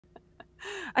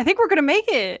I think we're gonna make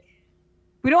it.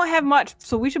 We don't have much,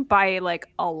 so we should buy like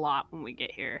a lot when we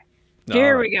get here. All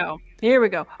Here right. we go. Here we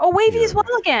go. Oh, wavy as Here.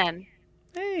 well again.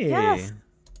 Hey. Yes.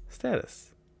 Status.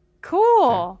 Okay.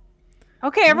 Cool.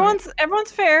 Okay, All right.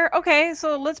 everyone's fair. Okay,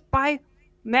 so let's buy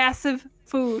massive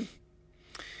food.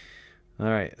 All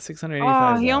right.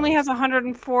 Oh, he only has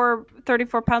 $685.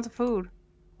 34 pounds of food.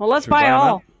 Well, let's Should we buy it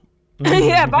buy them all.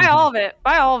 Yeah, buy all of it.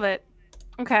 Buy all of it.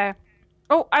 Okay.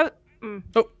 Oh, Oh,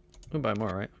 we'll buy more,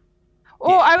 right? Oh,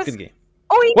 Yeah, I was. good game.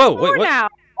 Oh, he Whoa, needs wait, more what? now.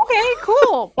 Okay,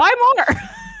 cool. Buy more.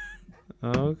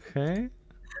 Okay.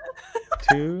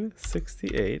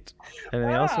 268.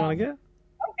 Anything else you want to get?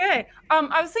 Okay.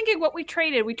 I was thinking what we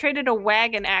traded. We traded a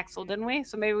wagon axle, didn't we?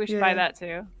 So maybe we should buy Yeah. that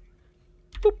too.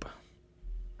 Boop.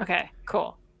 Okay,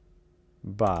 cool.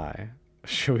 Buy.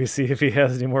 Should we see if he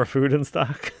has any more food in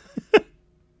stock?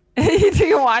 Do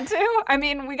you want to? I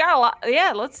mean, we got a lot.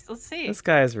 Yeah, let's see. This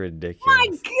guy is ridiculous. My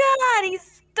God,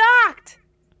 he's stocked.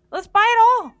 Let's buy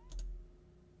it all.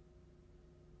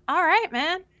 All right,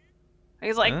 man.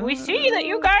 He's like, we see that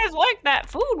you guys like that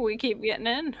food we keep getting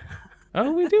in.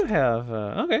 Oh, we do have.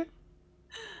 Okay.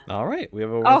 All right. We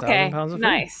have over 1,000 pounds of food.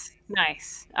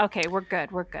 Nice. Okay, we're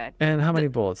good. We're good. And how many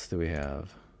bullets do we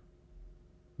have?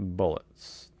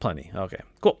 Bullets. Plenty. Okay.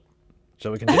 Cool.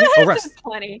 Shall we continue? Oh, rest.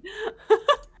 Plenty.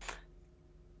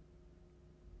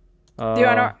 Uh, Do you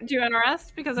want to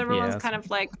rest? Because everyone's kind of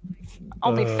like,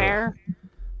 I'll be fair.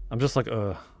 I'm just like,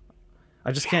 I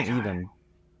just can't even.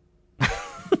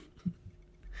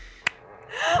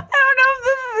 I don't know if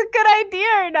this is a good idea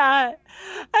or not.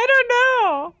 I don't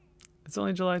know. It's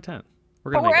only July 10th.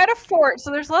 But we're at a fort,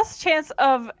 so there's less chance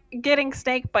of getting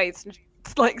snake bites and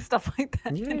like stuff like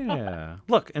that. Yeah. You know?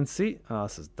 Look and see. Oh,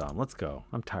 this is dumb. Let's go.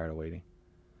 I'm tired of waiting.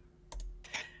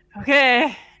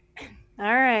 Okay.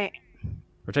 All right.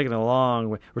 We're taking a long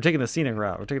way. We're taking the scenic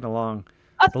route. We're taking the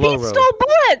thief road. stole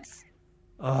bullets.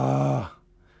 Oh.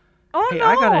 Oh Hey, no.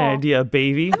 I got an idea,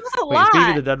 baby. That was a Wait, lot. is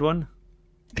Baby the dead one?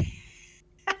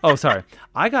 Oh, sorry.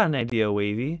 I got an idea,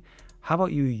 Wavy. How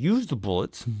about you use the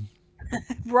bullets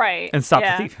Right. and stop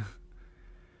the thief?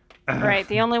 Right.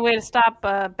 The only way to stop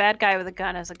a bad guy with a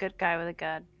gun is a good guy with a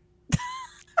gun.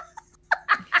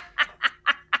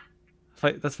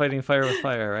 That's fighting fire with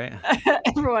fire, right?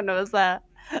 Everyone knows that.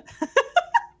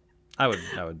 I would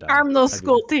die. Arm those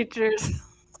school teachers.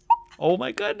 Oh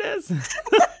my goodness.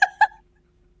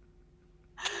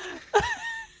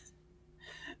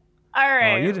 All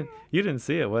right. Oh, you didn't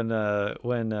see it when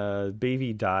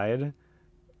Baby died.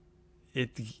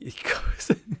 It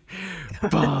goes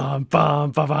bum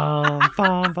bum bum bum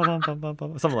bum bum bum bum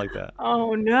bum, something like that.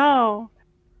 Oh no.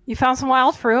 You found some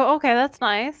wild fruit? Okay, that's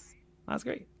nice. That's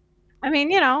great. I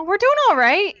mean, you know, we're doing all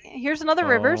right. Here's another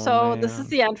river, so this is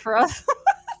the end for us.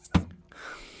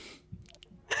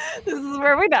 This is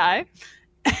where we die.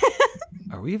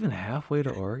 Are we even halfway to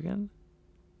Oregon?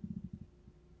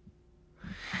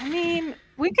 I mean,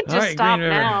 we could just stop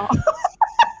now.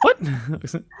 What?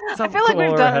 I feel like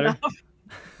we've done enough.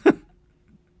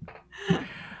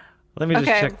 Let me just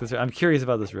check this. I'm curious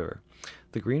about this river.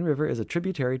 The Green River is a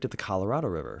tributary to the Colorado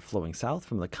River, flowing south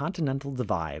from the Continental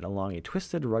Divide along a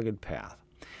twisted, rugged path.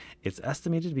 It's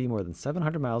estimated to be more than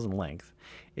 700 miles in length.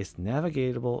 It's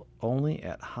navigable only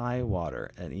at high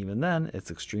water, and even then, it's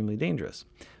extremely dangerous.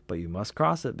 But you must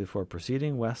cross it before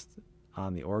proceeding west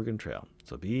on the Oregon Trail,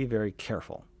 so be very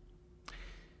careful.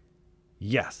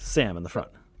 Yes, Sam in the front.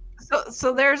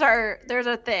 So there's our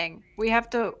thing. We have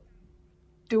to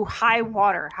do high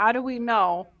water. How do we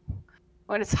know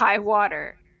when it's high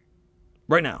water?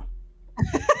 Right now.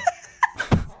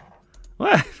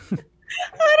 What? How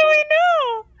do we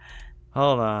know?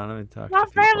 Hold on, let me talk My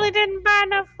to family people. didn't buy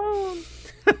enough food.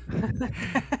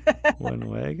 When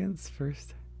wagons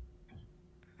first.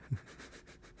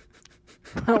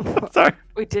 Sorry.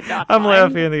 We did not. I'm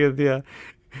laughing because yeah,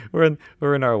 we're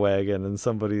in our wagon and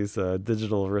somebody's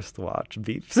digital wristwatch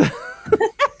beeps.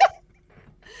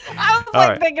 I was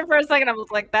like thinking for a second. I was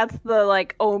like, that's the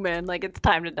like omen. Like it's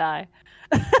time to die.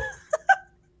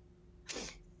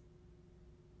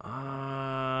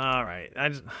 All right.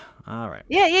 All right.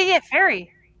 Yeah.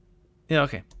 Ferry. Yeah.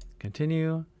 Okay.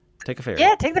 Continue. Take a ferry.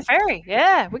 Yeah, take the ferry.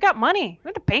 Yeah, we got money.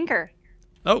 We're the banker.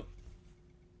 Oh.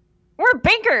 We're a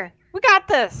banker. We got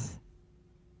this.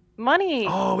 Money.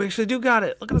 Oh, we actually do got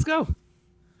it. Look at us go.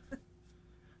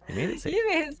 You made it safe. You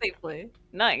made it safely.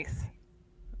 Nice.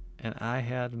 And I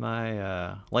had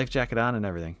my life jacket on and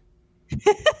everything.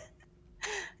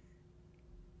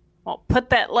 Well, put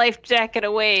that life jacket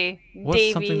away, What's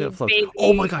Davey, something that floats? baby.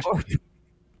 Oh my gosh.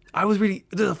 I was reading.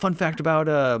 There's a fun fact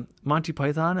about Monty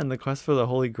Python and the Quest for the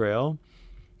Holy Grail.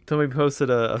 Somebody posted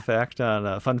a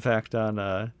fun fact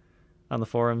on on the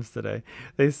forums today.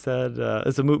 They said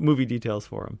it's a movie details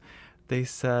forum. They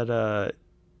said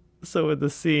so in the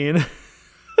scene.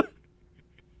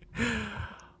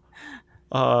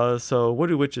 So what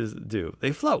do witches do?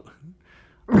 They float.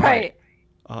 Right.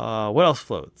 What else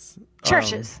floats?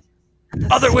 Churches.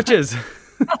 Other witches.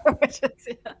 Other witches.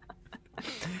 Yeah.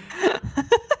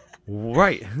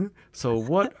 Right. So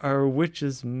what are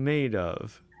witches made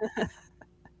of?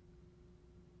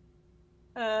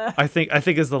 I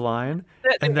think is the line.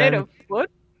 And then made of wood?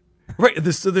 Right.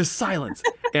 So there's silence.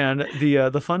 And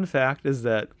the fun fact is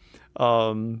that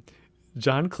John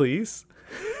Cleese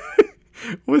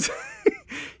was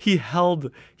he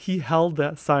held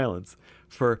that silence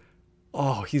for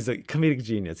he's a comedic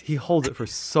genius. He holds it for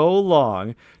so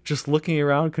long, just looking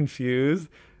around confused.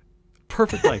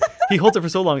 Perfect line. He holds it for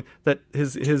so long that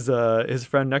his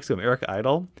friend next to him, Eric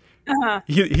Idle,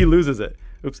 he loses it.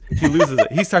 Oops, he loses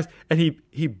it. He starts and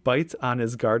he bites on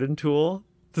his garden tool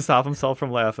to stop himself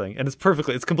from laughing, and it's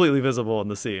completely visible in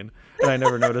the scene. And I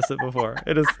never noticed it before.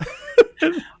 It is.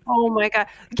 Oh my god!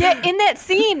 Yeah, in that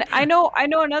scene, I know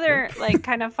another like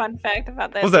kind of fun fact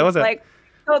about that. What's that? Like,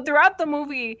 so throughout the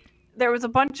movie, there was a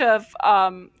bunch of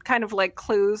kind of like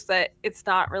clues that it's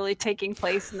not really taking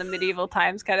place in the medieval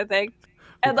times, kind of thing.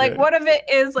 And like one of it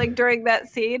is like during that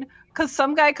scene, because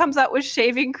some guy comes out with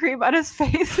shaving cream on his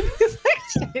face and he's like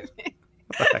shaving.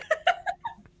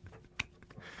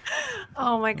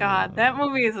 Oh my god, that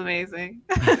movie is amazing.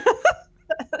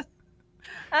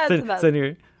 That's in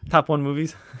your top 1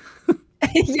 movies?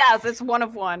 Yes, it's one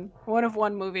of one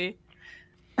movie.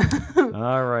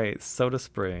 All right, Soda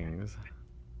Springs.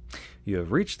 You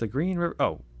have reached the Green River.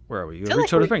 Oh, where are we? You have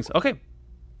reached Soda Springs. Okay.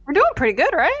 We're doing pretty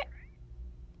good, right?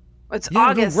 It's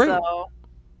August, though.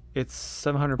 It's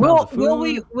 700 pounds of food.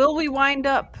 Will we wind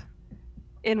up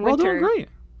in winter? We're all doing great.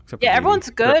 Yeah, everyone's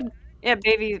good. Yeah,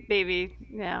 baby.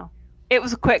 Yeah, it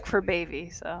was quick for baby,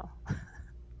 so.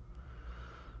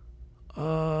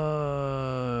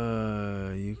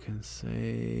 You can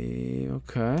say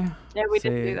okay. Yeah, we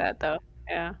didn't do that though.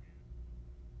 Yeah.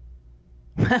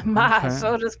 My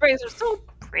Soda Springs are so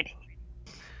pretty.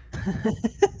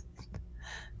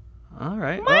 All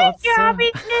right. My job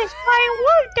is my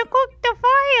work to cook the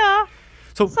fire.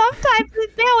 So sometimes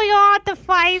it's very hard to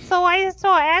find, so I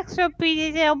saw extra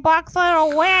pieces in a box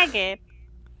on a wagon.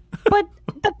 But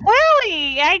the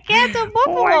party, I get the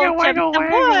buffalo chip, the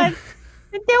wood.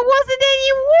 There wasn't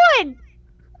any wood.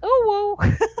 Oh, whoa.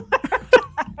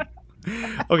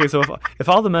 Okay, so if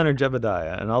all the men are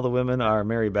Jebediah and all the women are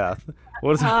Mary Beth,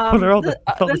 what are all the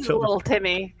this is little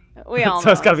Timmy. We all know.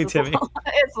 So it's got to be Timmy.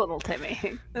 It's little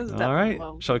Timmy. All right.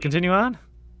 Shall we continue on?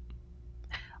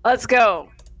 Let's go.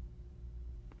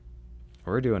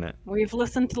 We're doing it. We've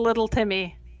listened to little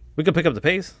Timmy. We could pick up the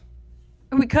pace.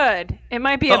 We could. It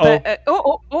might be a bit.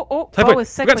 Typhoid. Bo is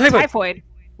sick with typhoid.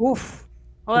 Oof.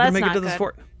 Well, we're that's gonna make not it to good. this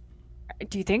fort.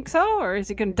 Do you think so, or is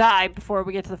he gonna die before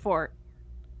we get to the fort?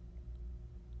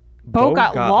 Bo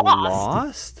got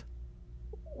lost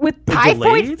with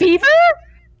typhoid fever.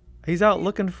 He's out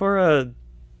looking for a.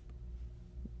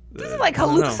 This is like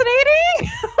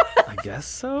hallucinating. I guess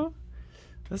so.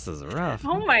 This is rough.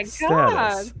 Oh my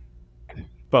god.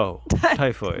 Bo,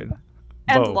 typhoid,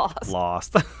 and Bo,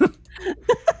 lost.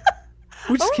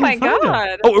 Oh my god.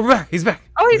 Him. Oh, we're back. He's back.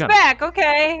 Oh, he's back.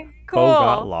 Okay, cool. Bo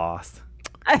got lost.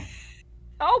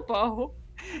 Oh, Bo.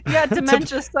 You got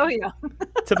dementia so young.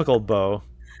 Typical Bo.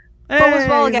 Bo was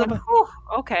well again. Whew,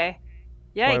 okay.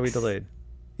 Yikes. Why are we delayed?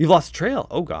 You've lost trail.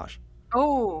 Oh gosh.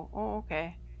 Oh,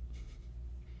 okay.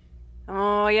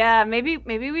 Oh yeah, maybe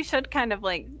we should kind of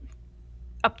like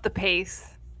up the pace.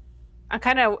 I'm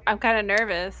kind of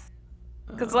nervous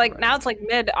because like now it's like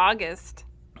mid-August.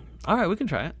 All right, we can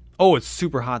try it. Oh, it's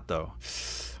super hot though.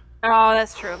 Oh,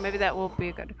 that's true. Maybe that will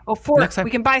be good. Oh, fort. We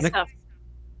can buy stuff.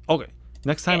 Okay.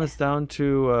 Next time it's down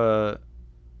to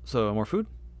so more food?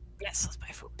 Yes, let's buy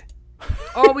food.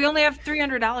 Oh, we only have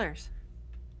 $300.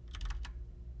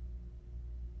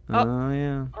 Oh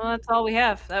yeah. Well, that's all we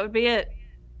have. That would be it.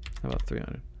 How about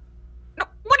 300? No,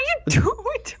 what are you doing?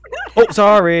 Oh,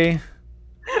 sorry.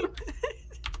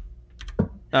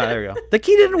 There we go. The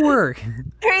key didn't work.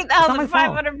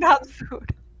 3,500 pounds of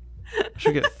food. I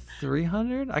should get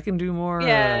 300. I can do more.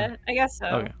 Yeah, I guess so.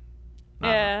 Okay.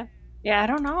 Yeah. I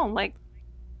don't know. Like,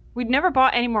 we'd never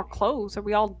bought any more clothes.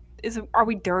 Are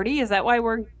we dirty? Is that why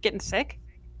we're getting sick?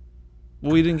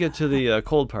 Well, we didn't get to the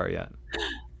cold part yet.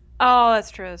 Oh,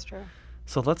 that's true.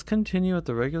 So let's continue at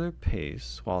the regular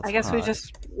pace while it's I guess hot. we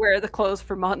just wear the clothes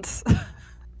for months.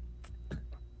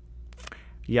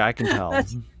 Yeah, I can tell.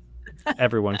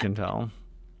 Everyone can tell.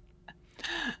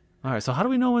 All right, so how do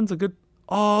we know when's a good...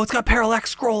 Oh, it's got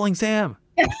parallax scrolling, Sam.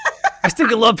 I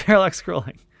still love parallax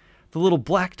scrolling. The little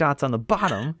black dots on the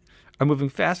bottom are moving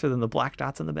faster than the black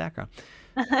dots in the background.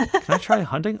 Can I try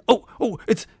hunting? Oh,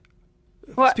 it's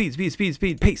what?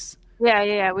 Speed, pace.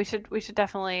 Yeah. We should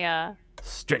definitely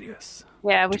strenuous.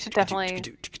 Yeah, we should definitely.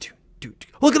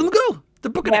 Look at them go.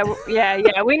 They're booking it.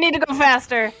 Yeah. We need to go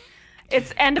faster.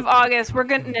 It's end of August. We're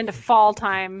getting into fall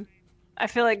time. I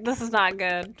feel like this is not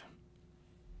good.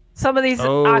 Some of these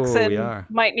oxen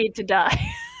might need to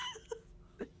die.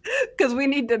 Because we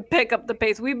need to pick up the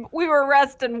pace. We were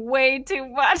resting way too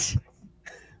much.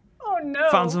 Oh no!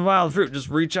 Found some wild fruit. Just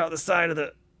reach out the side of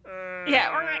the.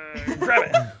 Yeah. Grab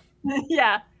it.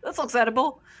 Yeah, this looks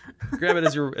edible. Grab it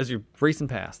as you're racing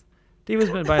past. Davey was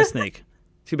bitten by a snake.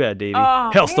 Too bad, Davey.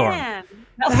 Oh, Hailstorm. Man.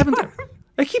 That happens.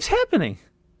 It keeps happening.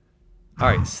 All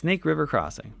right, Snake River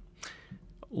crossing.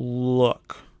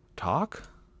 Look, talk.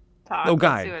 Oh,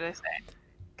 guide. Let's see what I say.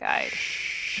 Guide.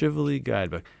 Shively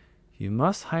guidebook. You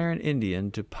must hire an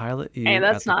Indian to pilot you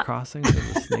at the crossings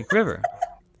of the Snake River.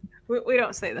 We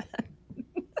don't say that.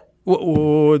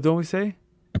 What don't we say?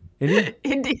 Indian?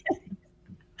 Indian.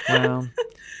 Well,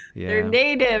 yeah. They're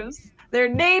natives. They're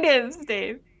natives,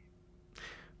 Dave.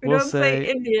 We don't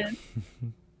say Indian.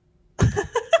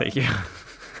 Thank you.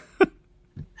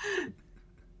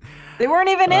 They weren't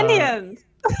even Indians.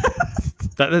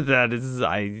 That is,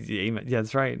 yeah,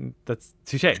 that's right. That's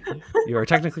touche. You are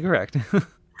technically correct.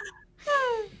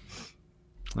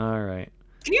 All right.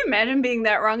 Can you imagine being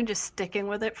that wrong and just sticking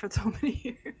with it for so many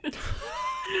years?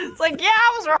 It's like, yeah,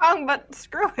 I was wrong, but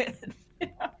screw it.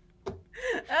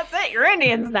 That's it. You're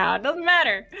Indians now. It doesn't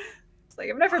matter. It's like,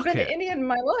 I've never been to India in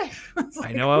my life. Like,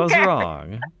 I know I was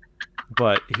wrong,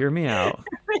 but hear me out.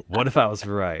 What if I was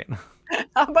right?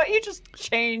 How about you just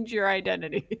change your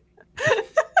identity?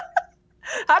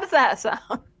 How does that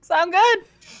sound? Sound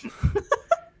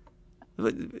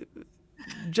good?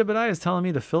 Jebediah is telling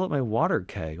me to fill up my water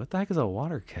keg. What the heck is a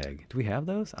water keg? Do we have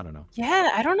those? I don't know.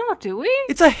 Yeah, I don't know. Do we?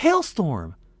 It's a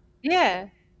hailstorm. Yeah.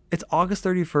 It's August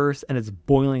 31st and it's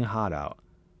boiling hot out.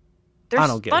 There's I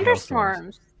don't get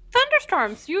thunderstorms.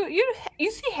 Thunderstorms. You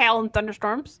see hail in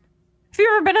thunderstorms. Have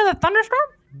you ever been in a thunderstorm?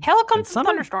 Hail comes in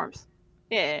thunderstorms.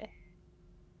 Yeah.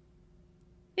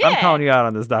 I'm calling you out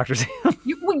on this, Dr. Sam.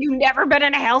 You never been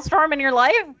in a hailstorm in your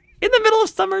life? In the middle of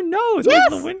summer? No, it's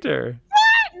in the winter.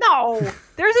 No.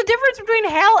 There's a difference between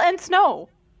hail and snow.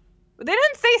 They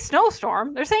didn't say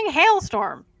snowstorm. They're saying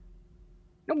hailstorm.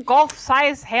 No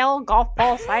golf-size hail, golf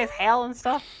ball-size hail and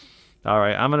stuff. All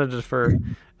right, I'm gonna defer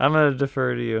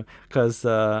to you because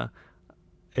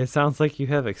it sounds like you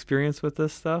have experience with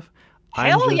this stuff.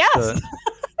 Hell yes.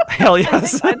 Hell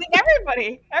yes. I think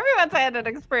everyone's had an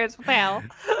experience with hail.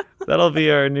 That'll be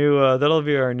our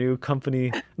new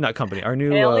company, our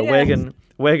new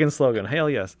wagon slogan. Hell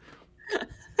yes.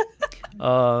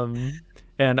 And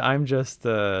I'm just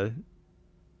a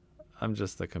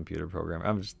computer programmer.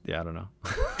 I don't know.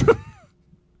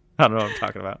 I don't know what I'm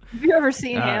talking about. Have you ever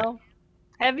seen hail?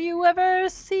 Have you ever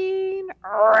seen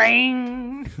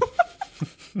rain?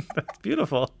 That's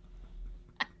beautiful.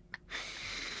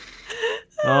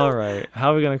 All right.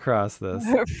 How are we going to cross this?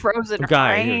 Frozen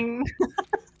rain.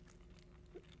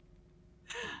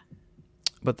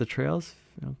 But the trails,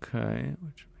 okay.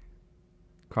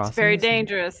 It's very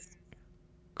dangerous.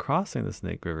 Crossing the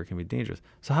Snake River can be dangerous.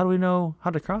 So how do we know how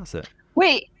to cross it?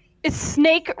 Wait, it's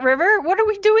Snake River? What are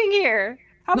we doing here?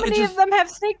 How many of them have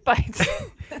snake bites?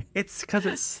 It's because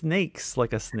it snakes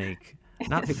like a snake,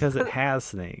 not because it has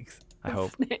snakes. I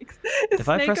hope. Snakes. If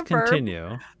I press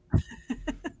continue.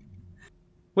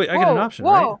 Wait, I get an option,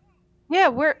 right?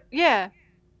 Yeah, yeah.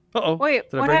 Uh-oh. Wait,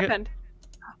 what happened?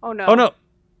 Oh, no. Oh, no.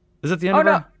 Is it the end of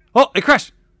our... Oh, it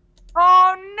crashed.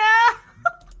 Oh,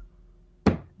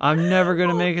 no. I'm never going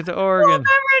to make it to Oregon. We'll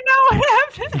never know what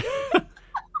happened.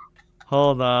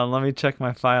 Hold on. Let me check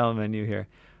my file menu here.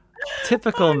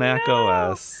 Typical Mac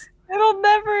OS. We'll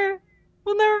never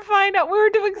find out. We were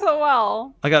doing so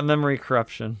well. I got memory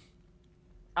corruption.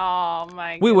 Oh,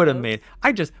 my God. We would have made it.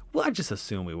 I just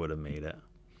assume we would have made it.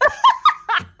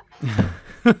 I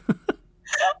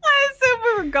assume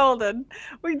we were golden.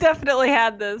 We definitely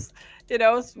had this. You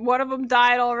know, one of them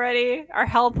died already. Our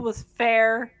health was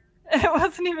fair. It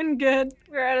wasn't even good.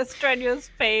 We were at a strenuous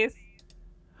pace.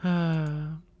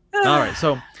 All right,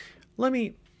 so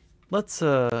let's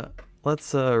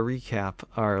recap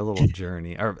our little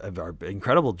journey, our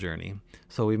incredible journey.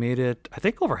 So we made it, I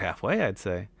think, over halfway, I'd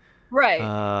say.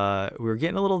 Right. We were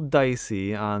getting a little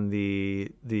dicey on the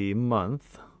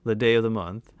month, the day of the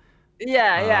month.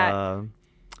 Yeah.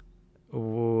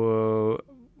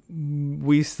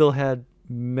 We still had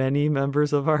many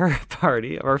members of our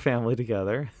party, of our family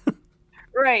together.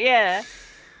 Right, yeah.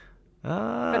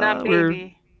 But not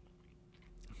baby.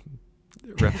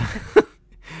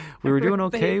 We were doing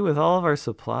okay with all of our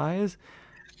supplies.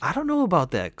 I don't know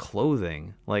about that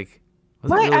clothing. Like,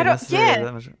 was it really necessary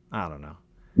that much? I don't know.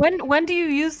 When do you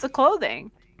use the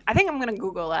clothing? I think I'm gonna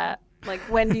Google that. Like,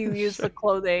 when do you use the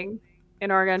clothing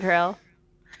in Oregon Trail?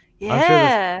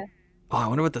 Yeah. I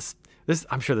wonder what this.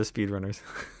 I'm sure there's speedrunners.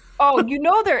 Oh, you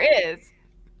know there is.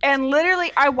 And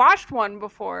literally, I watched one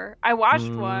before. I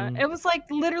watched one. It was like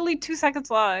literally 2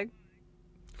 seconds long.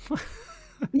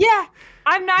 Yeah,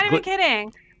 I'm not even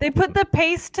kidding. They put the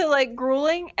pace to like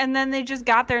grueling, and then they just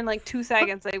got there in like 2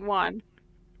 seconds. They won.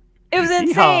 It was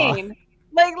insane. Yeah.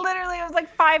 Like literally, it was like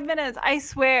 5 minutes. I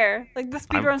swear. Like the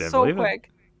speed run's so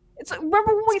quick. It's like,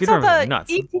 remember when we saw the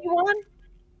ET one?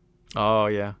 Oh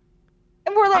yeah.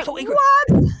 And we're like, what?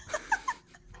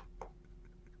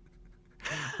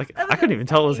 Like I couldn't even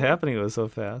tell what was happening. It was so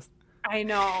fast. I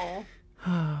know.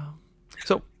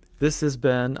 So this has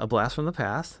been a blast from the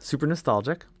past. Super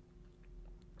nostalgic.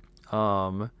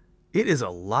 It is a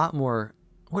lot more.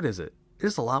 What is it?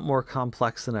 It's a lot more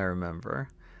complex than I remember.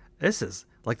 This is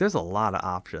like there's a lot of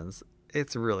options.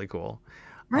 It's really cool.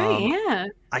 Right, yeah.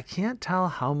 I can't tell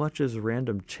how much is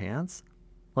random chance.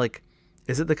 Like,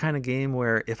 is it the kind of game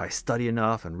where if I study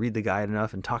enough and read the guide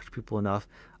enough and talk to people enough,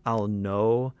 I'll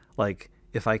know like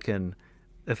if I can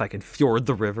fjord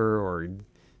the river or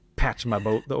patch my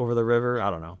boat over the river? I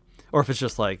don't know. Or if it's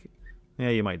just like, yeah,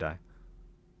 you might die.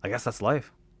 I guess that's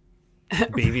life.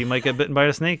 Baby might get bitten by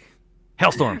a snake.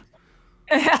 Hailstorm.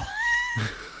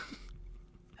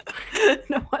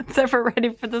 No one's ever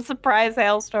ready for the surprise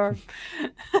hailstorm.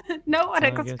 No one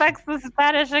expects the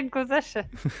Spanish Inquisition.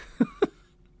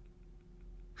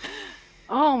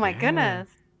 Oh my goodness.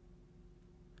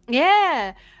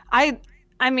 Yeah. I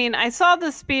mean, I saw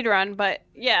the speed run, but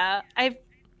yeah,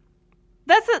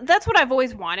 that's what I've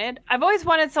always wanted. I've always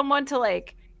wanted someone to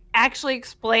like actually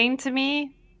explain to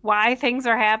me why things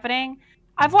are happening.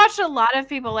 I've watched a lot of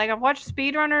people, like I've watched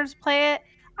speedrunners play it.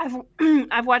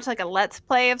 I've watched like a let's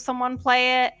play of someone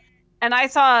play it, and I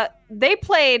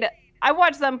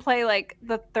watched them play like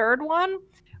the third one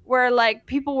where like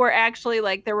people were actually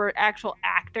like there were actual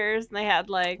actors and they had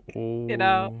like you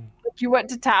know, like, you went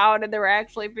to town and there were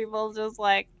actually people just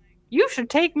like, you should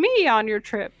take me on your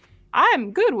trip.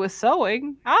 I'm good with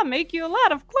sewing. I'll make you a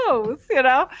lot of clothes, you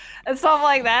know, and stuff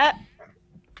like that.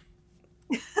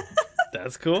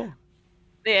 That's cool.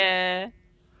 Yeah,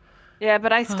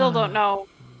 but I still don't know.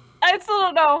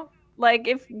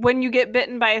 Like, when you get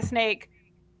bitten by a snake,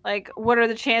 like, what are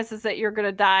the chances that you're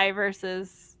gonna die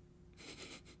versus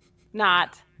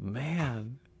not?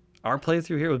 Man, our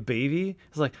playthrough here with Baby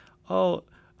is like, oh,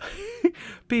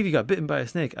 Baby got bitten by a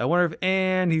snake. I wonder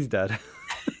and he's dead.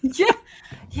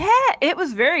 Yeah, it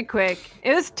was very quick.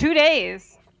 It was 2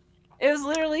 days. It was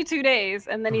literally 2 days,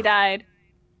 and then he died.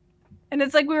 And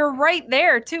it's like we were right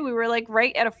there too. We were like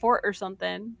right at a fort or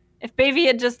something. If Baby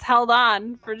had just held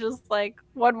on for just like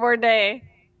one more day.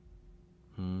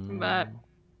 But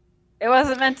it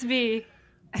wasn't meant to be.